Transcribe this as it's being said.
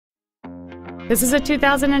This is a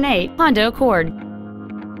 2008 Honda Accord.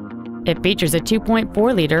 It features a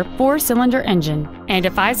 2.4-liter four-cylinder engine and a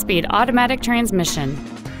 5-speed automatic transmission.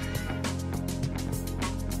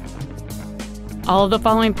 All of the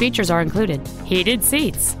following features are included: heated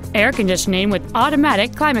seats, air conditioning with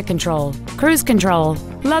automatic climate control, cruise control,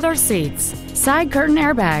 leather seats, side curtain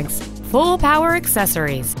airbags, full power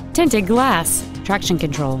accessories, tinted glass, traction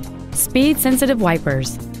control, speed-sensitive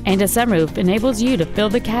wipers, and a sunroof enables you to fill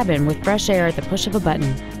the cabin with fresh air at the push of a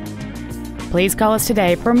button. Please call us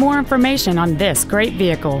today for more information on this great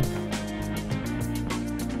vehicle.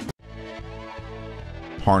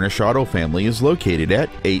 Harnish Auto Family is located at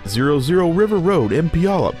 800 River Road in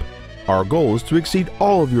Puyallup. Our goal is to exceed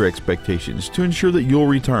all of your expectations to ensure that you'll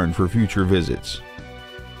return for future visits.